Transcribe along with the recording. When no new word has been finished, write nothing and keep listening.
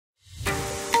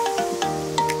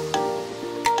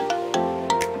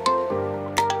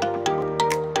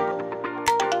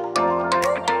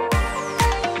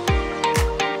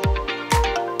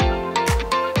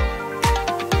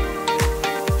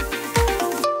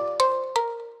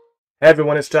Hey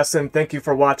everyone, it's Justin. Thank you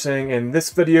for watching. In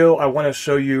this video, I want to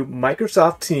show you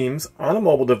Microsoft Teams on a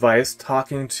mobile device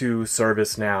talking to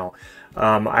ServiceNow.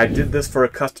 I did this for a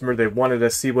customer. They wanted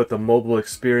to see what the mobile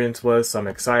experience was, so I'm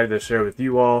excited to share with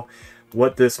you all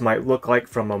what this might look like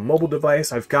from a mobile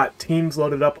device. I've got Teams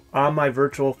loaded up on my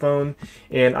virtual phone,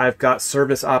 and I've got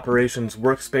Service Operations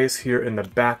Workspace here in the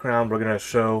background. We're going to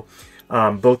show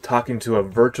both talking to a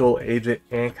virtual agent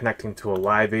and connecting to a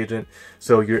live agent.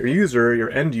 So your user, your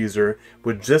end user,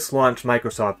 would just launch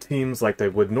Microsoft Teams like they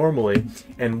would normally,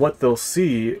 and what they'll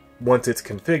see once it's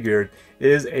configured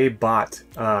is a bot.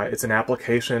 It's an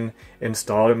application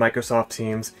installed in Microsoft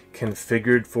Teams,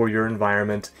 configured for your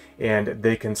environment, and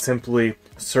they can simply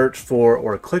search for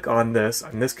or click on this.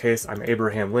 In this case, I'm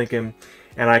Abraham Lincoln,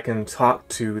 and I can talk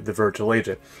to the virtual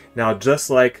agent. Now, just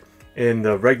like in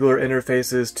the regular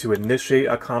interfaces, to initiate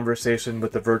a conversation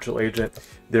with the virtual agent,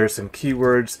 there's some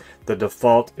keywords. The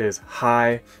default is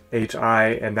hi,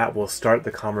 hi, and that will start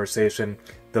the conversation.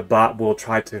 The bot will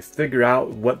try to figure out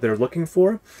what they're looking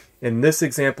for. In this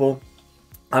example,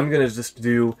 I'm going to just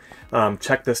do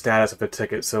check the status of a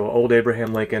ticket. So old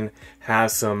Abraham Lincoln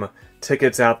has some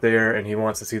tickets out there and he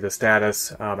wants to see the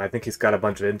status. I think he's got a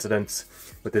bunch of incidents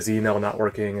with his email not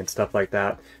working and stuff like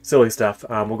that. Silly stuff.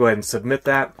 We'll go ahead and submit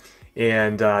that.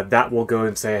 And that will go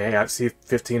and say, hey, I see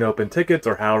 15 open tickets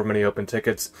or however many open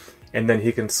tickets. And then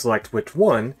he can select which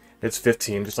one. It's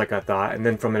 15, just like I thought. And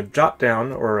then from a drop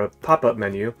down or a pop-up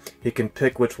menu, he can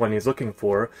pick which one he's looking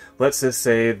for. Let's just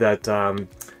say that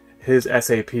his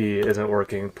SAP isn't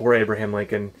working. Poor Abraham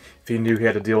Lincoln, if he knew he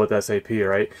had to deal with SAP,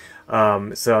 right?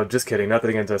 So just kidding,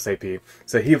 nothing against SAP.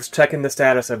 So he was checking the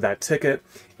status of that ticket,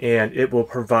 and it will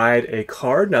provide a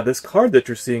card. Now this card that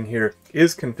you're seeing here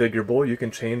is configurable. You can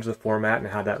change the format and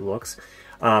how that looks.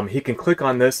 He can click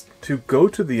on this to go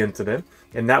to the incident,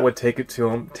 and that would take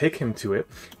him to it.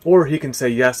 Or he can say,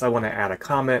 yes, I want to add a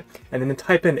comment, and then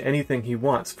type in anything he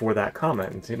wants for that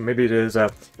comment. Maybe it is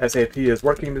SAP is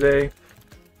working today.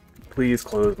 Please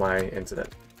close my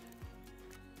incident.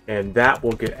 And that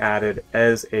will get added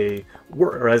as a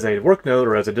work note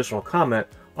or as additional comment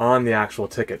on the actual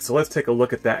ticket. So let's take a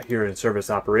look at that here in Service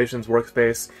Operations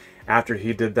Workspace. After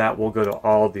he did that, we'll go to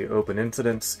all the open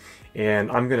incidents, and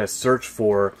I'm going to search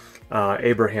for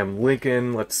Abraham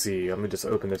Lincoln. Let's see, let me just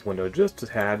open this window just a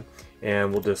tad,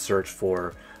 and we'll just search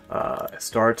for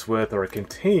starts with or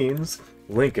contains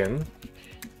Lincoln.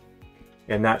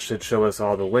 And that should show us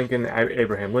all the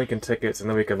Abraham Lincoln tickets, and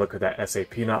then we can look at that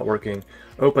SAP not working,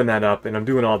 open that up, and I'm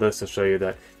doing all this to show you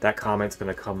that that comment's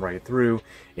going to come right through.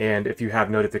 And if you have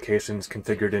notifications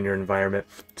configured in your environment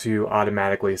to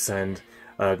automatically send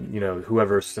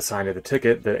whoever's assigned to the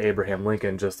ticket that Abraham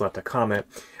Lincoln just left a comment,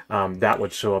 that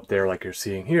would show up there like you're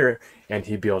seeing here, and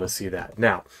he'd be able to see that.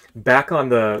 Now, back on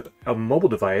the mobile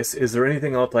device, is there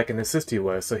anything else I can assist you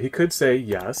with? So he could say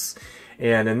yes.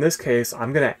 And in this case,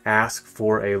 I'm going to ask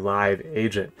for a live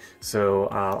agent. So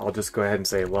I'll just go ahead and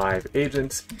say live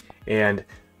agent, and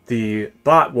the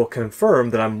bot will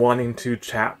confirm that I'm wanting to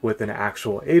chat with an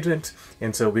actual agent.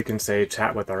 And so we can say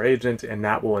chat with our agent, and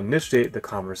that will initiate the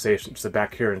conversation. So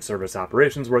back here in Service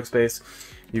Operations Workspace,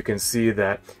 you can see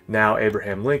that now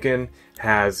Abraham Lincoln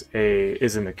is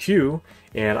in the queue,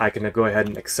 and I can go ahead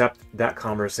and accept that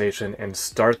conversation and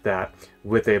start that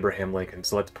with Abraham Lincoln.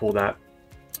 So let's pull that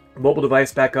mobile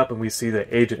device back up, and we see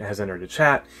the agent has entered the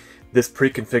chat. This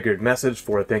pre-configured message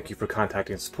for thank you for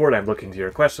contacting support. I'm looking to your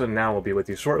question. Now we'll be with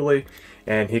you shortly.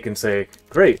 And he can say,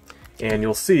 great. And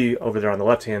you'll see over there on the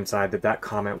left-hand side that that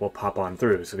comment will pop on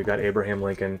through. So we got Abraham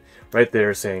Lincoln right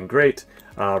there saying, great,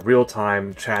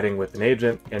 real-time chatting with an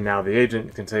agent. And now the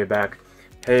agent can say back,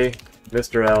 hey,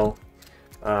 Mr. L,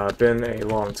 been a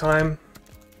long time.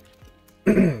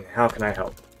 How can I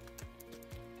help?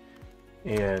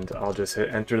 And I'll just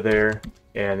hit enter there,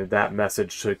 and that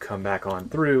message should come back on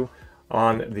through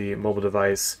on the mobile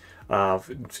device,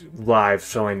 live,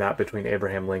 showing that between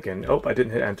Abraham Lincoln. Oh, I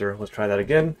didn't hit enter. Let's try that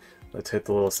again. Let's hit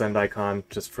the little send icon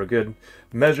just for good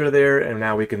measure there, and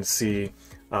now we can see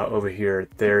over here,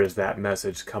 there is that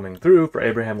message coming through for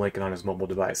Abraham Lincoln on his mobile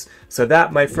device. So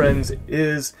that, my friends,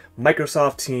 is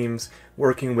Microsoft Teams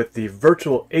working with the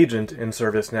virtual agent in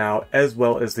ServiceNow, as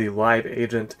well as the live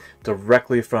agent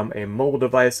directly from a mobile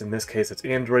device. In this case, it's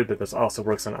Android, but this also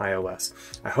works on iOS.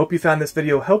 I hope you found this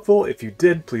video helpful. If you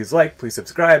did, please like, please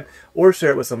subscribe, or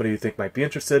share it with somebody you think might be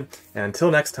interested. And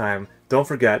until next time, don't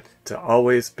forget to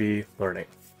always be learning.